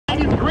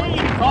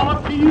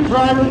you,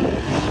 driver.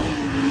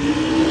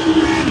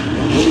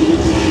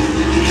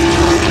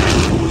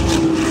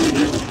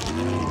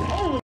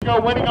 Oh,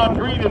 go winning on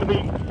green. It'll be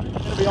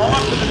all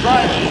up to the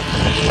driver.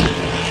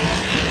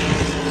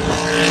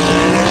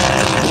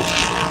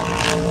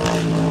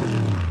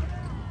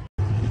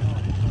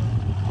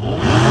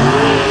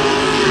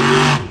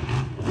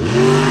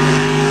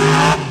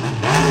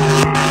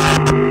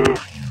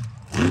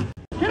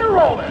 Get her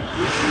rolling.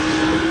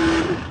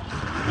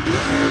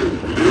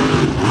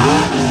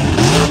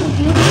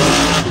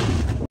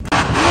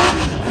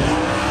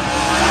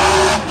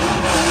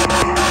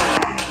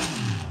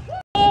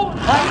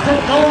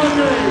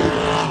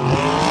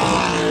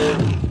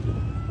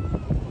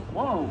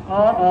 Whoa.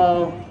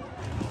 Uh-oh.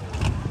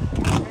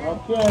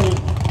 Okay.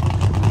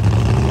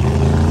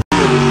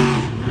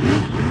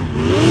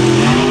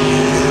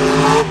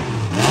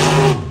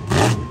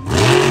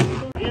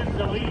 Is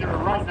the leader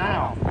right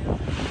now.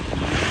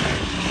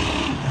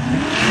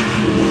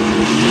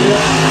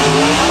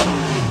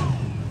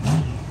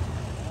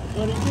 That's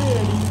what he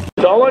did.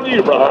 It's all on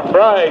you, bro.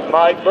 Right,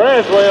 Mike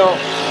Braswell.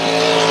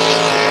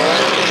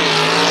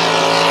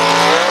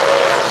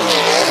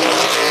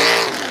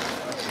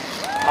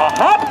 A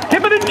hop,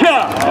 skip it, and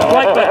jump. Just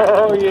like that.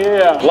 Oh,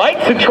 yeah.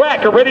 Lights and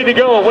track are ready to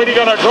go, waiting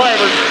on our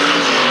drivers.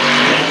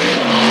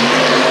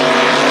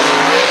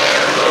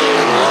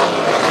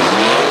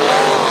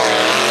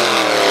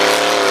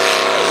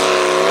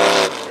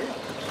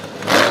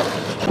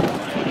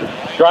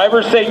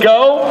 Drivers say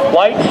go,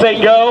 lights say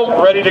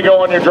go, ready to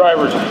go on your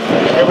drivers.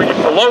 Here we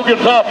go.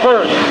 Logan's off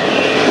first.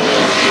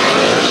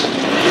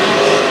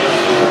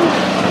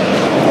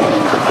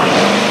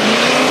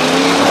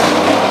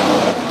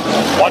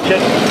 Watch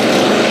it.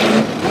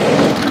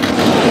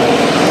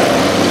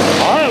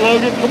 All right,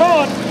 Logan, come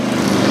on.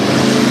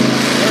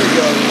 There you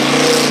go.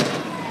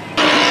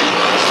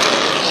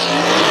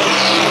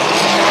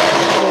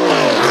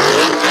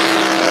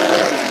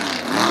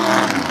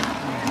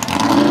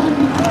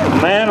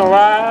 Man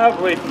alive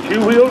with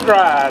two-wheel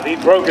drive. He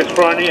broke his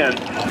front end.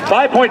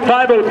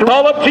 5.503.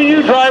 All up to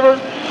you, driver.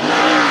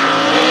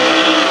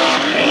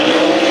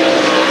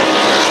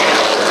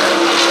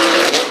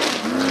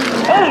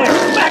 Holy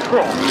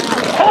mackerel.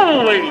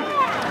 Holy.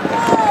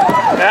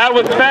 That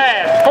was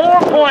fast.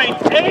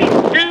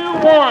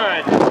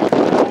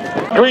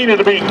 4.821. Green,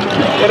 it'll be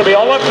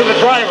all up to the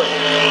driver.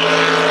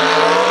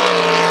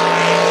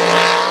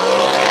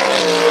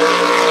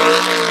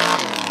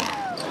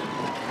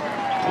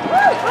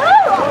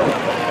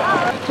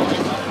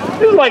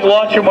 This is like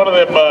launching one of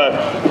them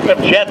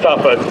jets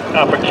off a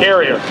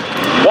carrier.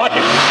 Watch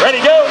it. Ready,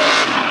 go.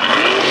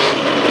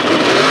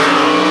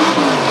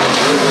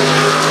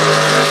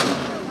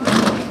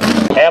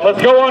 And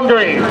let's go on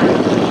green.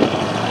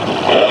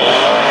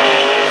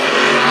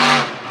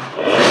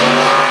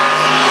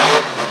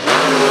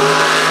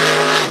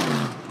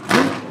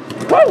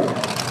 Woo!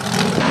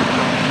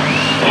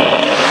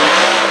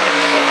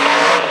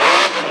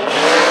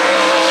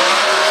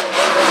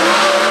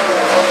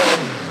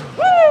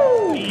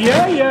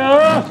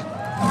 Yeah.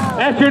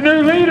 That's your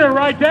new leader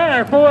right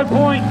there,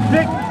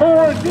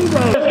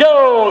 4.640. Let's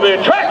go. The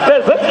track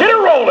says let's get it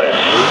rolling.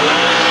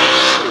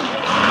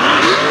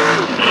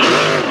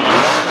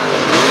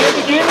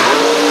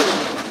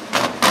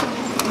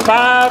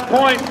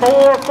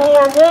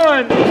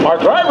 5.441. Our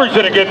driver's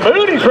in a good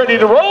mood. He's ready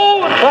to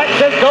roll. The track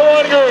says go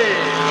on green.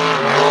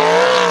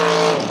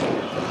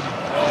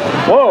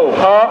 Whoa.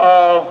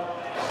 Uh-oh.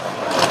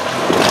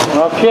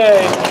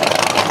 Okay.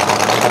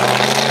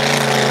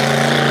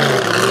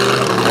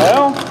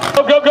 Well,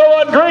 go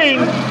on green.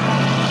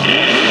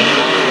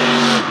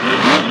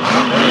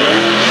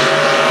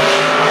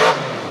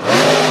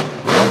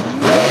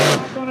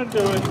 Not gonna do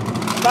it.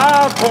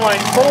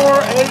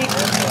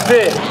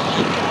 5.486.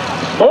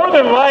 More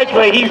than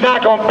likely, he's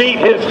not going to beat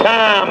his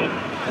time,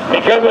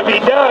 because if he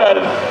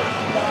does,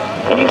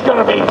 he's going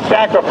to be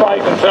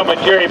sacrificing some of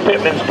Jerry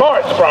Pittman's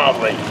parts,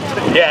 probably.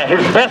 Yeah,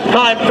 his best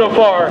time so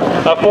far,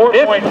 a 4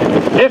 point.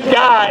 This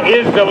guy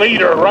is the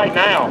leader right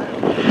now.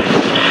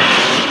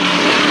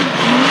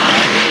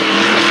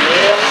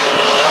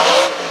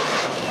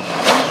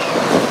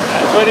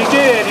 That's what he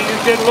did. He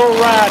just did a little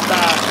ride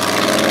by.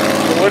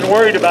 He wasn't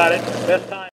worried about it. Best time.